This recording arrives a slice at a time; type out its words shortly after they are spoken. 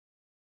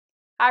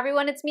Hi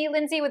everyone, it's me,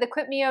 Lindsay, with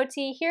Equip Me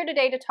OT, here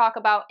today to talk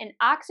about an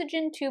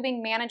oxygen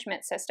tubing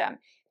management system.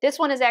 This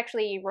one is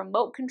actually a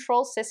remote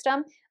control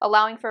system,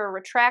 allowing for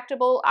a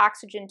retractable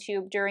oxygen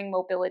tube during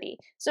mobility.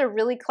 It's a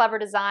really clever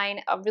design,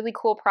 a really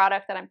cool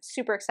product that I'm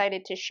super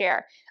excited to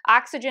share.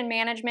 Oxygen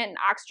management and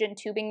oxygen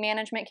tubing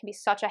management can be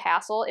such a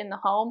hassle in the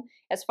home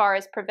as far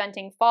as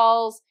preventing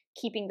falls,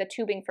 keeping the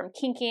tubing from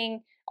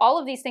kinking. All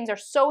of these things are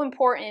so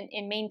important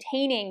in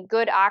maintaining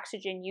good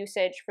oxygen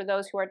usage for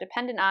those who are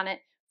dependent on it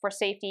for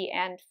safety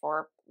and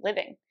for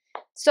living.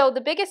 So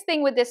the biggest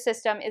thing with this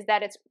system is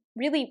that it's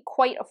really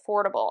quite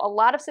affordable. A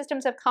lot of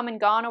systems have come and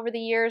gone over the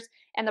years,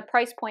 and the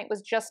price point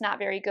was just not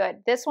very good.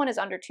 This one is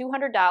under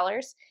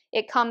 $200.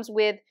 It comes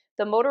with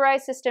the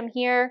motorized system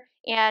here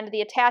and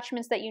the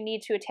attachments that you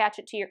need to attach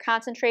it to your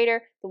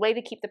concentrator. The way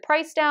to keep the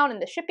price down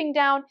and the shipping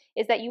down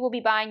is that you will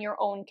be buying your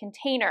own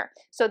container.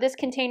 So this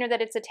container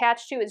that it's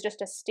attached to is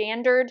just a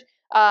standard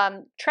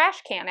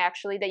trash can,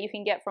 actually, that you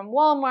can get from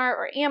Walmart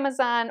or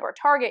Amazon or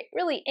Target,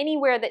 really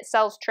anywhere that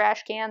sells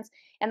trash cans,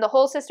 and the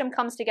whole system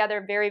comes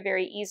together very,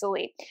 very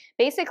easily.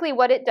 Basically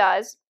what it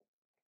does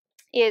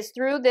is,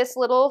 through this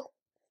little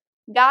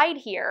guide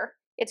here,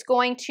 it's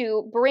going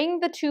to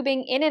bring the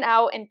tubing in and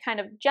out and kind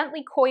of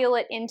gently coil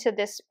it into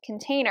this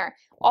container.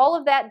 All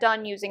of that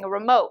done using a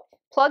remote.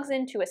 Plugs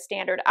into a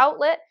standard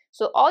outlet,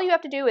 so all you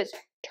have to do is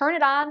turn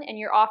it on and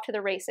you're off to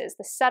the races.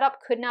 The setup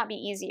could not be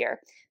easier.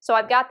 So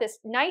I've got this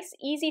nice,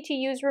 easy to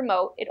use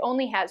remote. It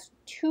only has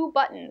 2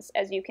 buttons,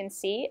 as you can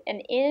see,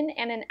 an in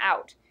and an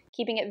out,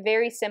 keeping it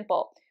very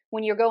simple.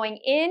 When you're going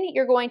in,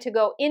 you're going to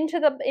go into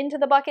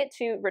the bucket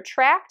to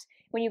retract.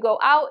 When you go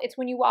out, it's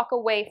when you walk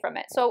away from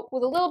it. So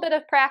with a little bit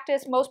of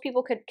practice, most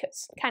people could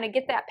kind of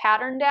get that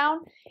pattern down,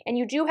 and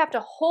you do have to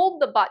hold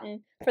the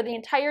button for the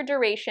entire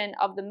duration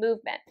of the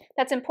movement.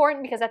 That's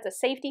important because that's a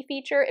safety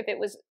feature. If it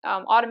was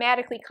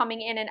automatically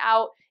coming in and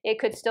out, it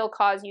could still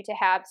cause you to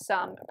have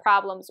some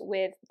problems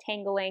with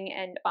tangling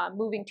and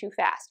moving too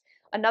fast.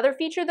 Another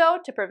feature, though,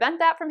 to prevent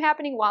that from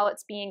happening while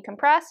it's being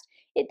compressed,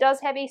 it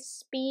does have a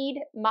speed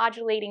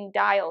modulating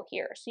dial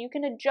here. So you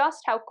can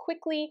adjust how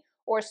quickly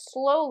or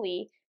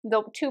slowly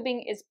the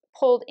tubing is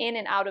pulled in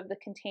and out of the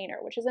container,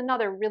 which is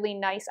another really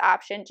nice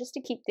option just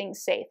to keep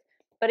things safe.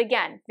 But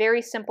again,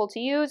 very simple to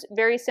use,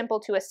 very simple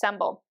to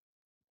assemble.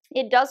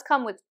 It does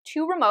come with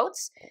 2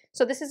 remotes,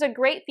 so this is a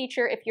great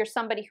feature if you're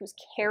somebody who's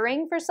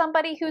caring for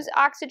somebody who's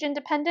oxygen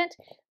dependent.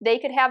 They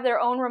could have their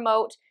own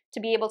remote to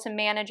be able to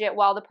manage it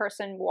while the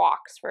person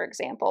walks, for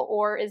example,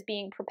 or is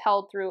being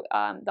propelled through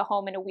the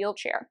home in a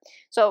wheelchair.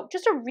 So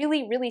just a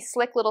really, really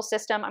slick little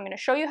system. I'm going to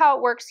show you how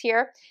it works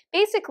here.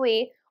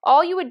 Basically,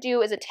 all you would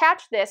do is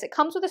attach this. It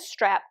comes with a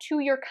strap to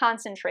your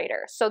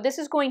concentrator. So this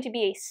is going to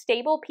be a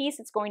stable piece.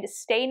 It's going to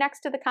stay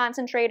next to the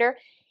concentrator.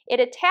 It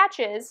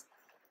attaches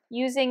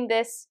using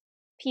this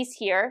piece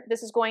here.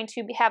 This is going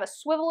to have a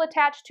swivel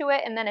attached to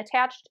it and then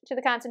attached to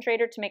the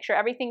concentrator to make sure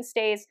everything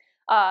stays,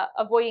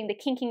 avoiding the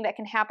kinking that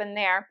can happen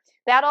there.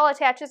 That all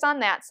attaches on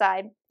that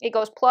side. It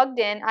goes plugged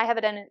in. I have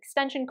it on an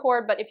extension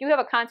cord, but if you have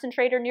a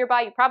concentrator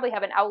nearby, you probably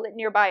have an outlet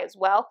nearby as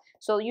well.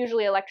 So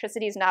usually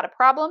electricity is not a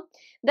problem.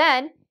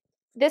 Then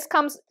this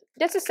comes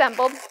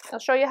disassembled. I'll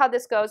show you how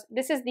this goes.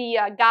 This is the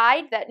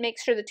guide that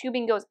makes sure the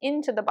tubing goes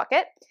into the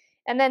bucket.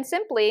 And then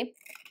simply,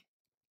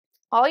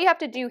 all you have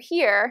to do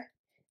here,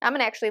 I'm going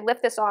to actually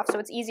lift this off so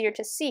it's easier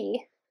to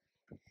see.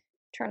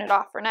 Turn it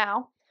off for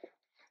now.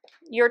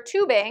 Your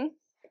tubing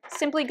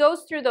simply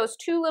goes through those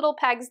 2 little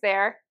pegs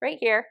there, right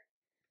here.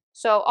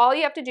 So all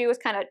you have to do is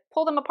kind of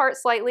pull them apart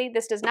slightly.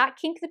 This does not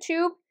kink the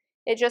tube.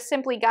 It just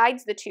simply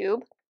guides the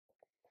tube.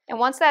 And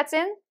once that's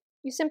in,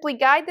 you simply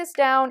guide this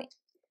down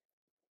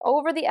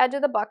over the edge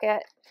of the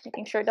bucket,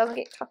 making sure it doesn't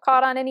get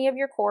caught on any of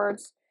your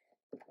cords,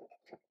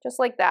 just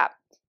like that.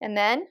 And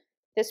then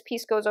this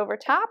piece goes over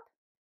top,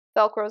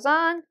 Velcro's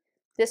on,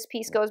 this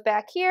piece goes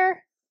back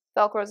here,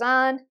 Velcro's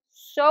on.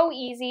 So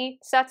easy,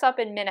 sets up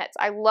in minutes.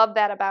 I love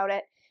that about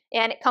it.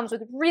 And it comes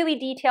with really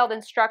detailed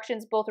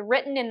instructions, both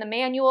written in the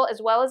manual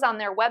as well as on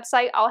their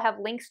website. I'll have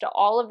links to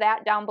all of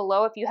that down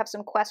below if you have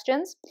some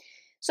questions.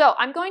 So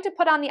I'm going to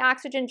put on the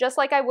oxygen just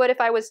like I would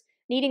if I was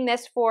needing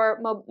this for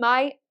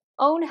my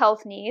own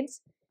health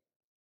needs,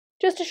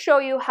 just to show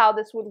you how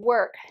this would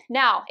work.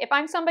 Now, if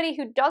I'm somebody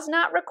who does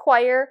not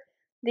require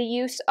the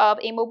use of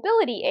a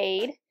mobility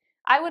aid,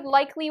 I would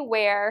likely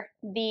wear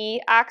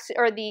the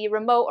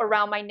remote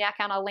around my neck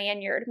on a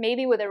lanyard,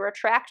 maybe with a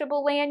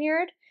retractable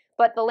lanyard,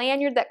 but the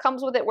lanyard that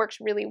comes with it works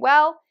really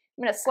well.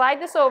 I'm going to slide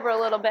this over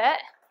a little bit,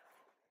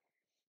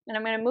 and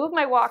I'm going to move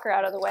my walker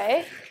out of the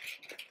way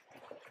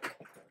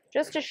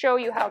just to show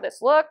you how this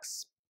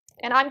looks.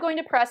 And I'm going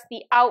to press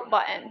the out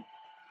button.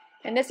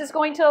 And this is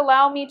going to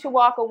allow me to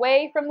walk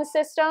away from the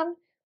system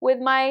with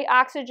my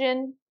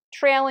oxygen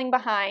trailing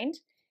behind.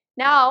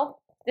 Now,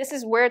 this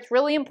is where it's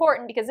really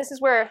important, because this is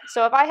where,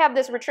 so if I have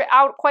this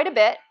out quite a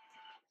bit,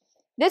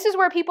 this is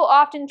where people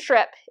often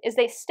trip, is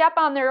they step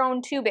on their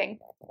own tubing.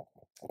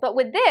 But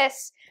with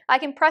this, I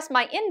can press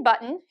my in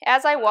button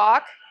as I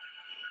walk,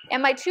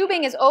 and my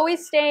tubing is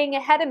always staying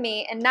ahead of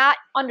me and not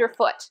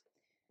underfoot.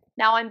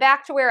 Now I'm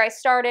back to where I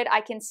started.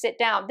 I can sit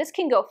down. This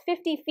can go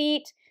 50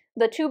 feet.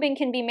 The tubing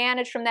can be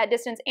managed from that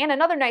distance. And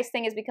another nice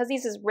thing is because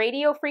this is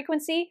radio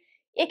frequency,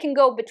 it can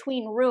go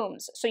between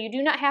rooms. So you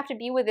do not have to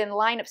be within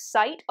line of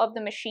sight of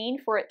the machine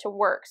for it to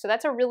work. So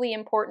that's a really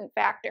important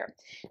factor.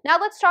 Now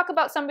let's talk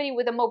about somebody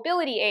with a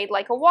mobility aid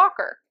like a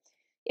walker.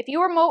 If you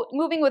were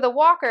moving with a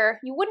walker,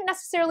 you wouldn't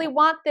necessarily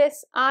want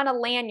this on a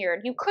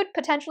lanyard. You could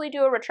potentially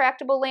do a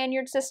retractable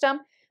lanyard system,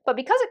 but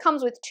because it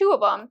comes with two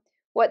of them,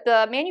 what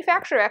the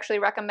manufacturer actually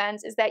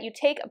recommends is that you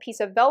take a piece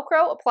of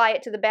Velcro, apply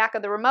it to the back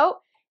of the remote,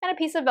 and a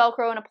piece of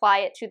Velcro and apply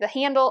it to the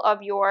handle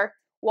of your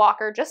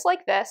walker, just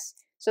like this,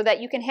 so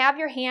that you can have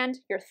your hand,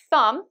 your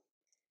thumb,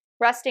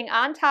 resting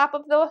on top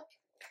of the,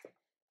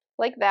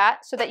 like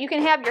that, so that you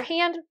can have your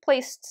hand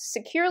placed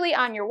securely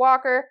on your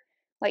walker,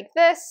 like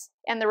this,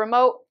 and the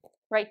remote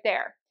right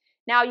there.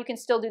 Now you can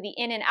still do the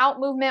in and out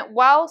movement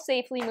while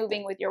safely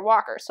moving with your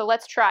walker. So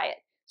let's try it.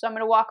 So I'm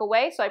going to walk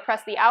away, so I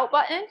press the out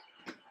button,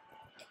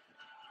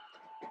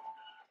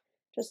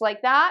 just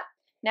like that.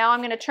 Now I'm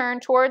going to turn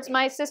towards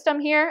my system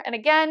here, and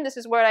again, this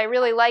is what I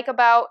really like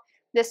about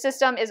this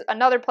system. Is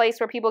another place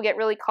where people get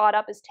really caught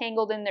up is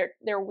tangled in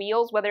their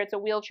wheels, whether it's a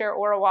wheelchair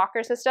or a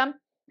walker system.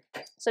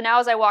 So now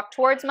as I walk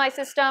towards my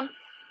system,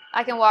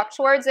 I can walk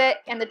towards it,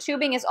 and the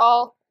tubing is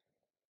all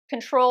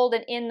controlled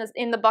and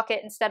in the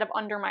bucket instead of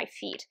under my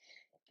feet.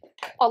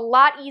 A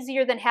lot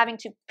easier than having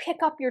to pick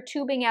up your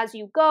tubing as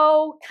you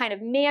go, kind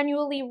of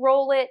manually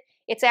roll it.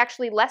 It's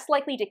actually less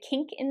likely to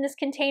kink in this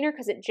container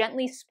because it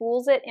gently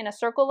spools it in a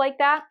circle like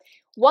that.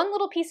 One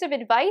little piece of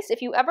advice,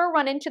 if you ever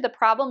run into the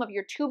problem of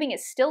your tubing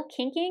is still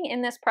kinking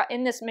in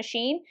this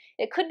machine,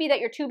 it could be that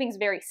your tubing's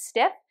very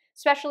stiff,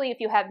 especially if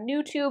you have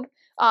new tube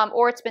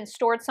or it's been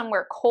stored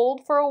somewhere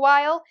cold for a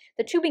while.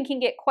 The tubing can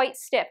get quite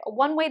stiff.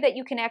 One way that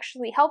you can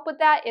actually help with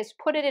that is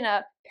put it in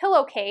a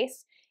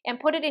pillowcase and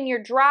put it in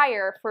your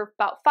dryer for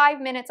about 5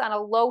 minutes on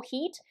a low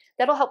heat.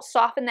 That'll help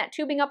soften that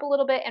tubing up a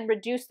little bit and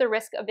reduce the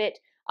risk of it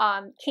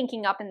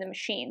kinking up in the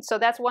machine. So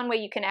that's one way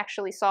you can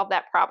actually solve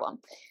that problem.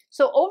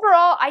 So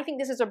overall, I think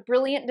this is a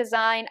brilliant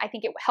design. I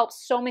think it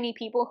helps so many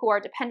people who are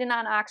dependent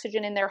on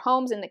oxygen in their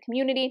homes, in the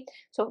community.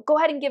 So go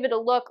ahead and give it a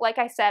look. Like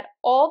I said,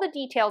 all the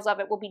details of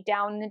it will be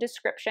down in the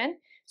description.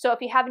 So if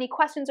you have any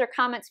questions or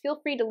comments, feel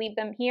free to leave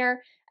them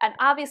here. And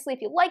obviously,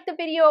 if you like the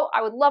video,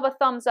 I would love a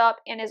thumbs up.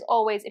 And as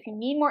always, if you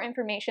need more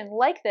information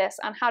like this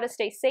on how to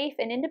stay safe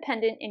and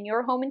independent in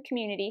your home and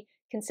community,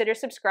 consider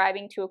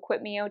subscribing to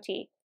Equip Me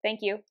OT. Thank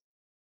you.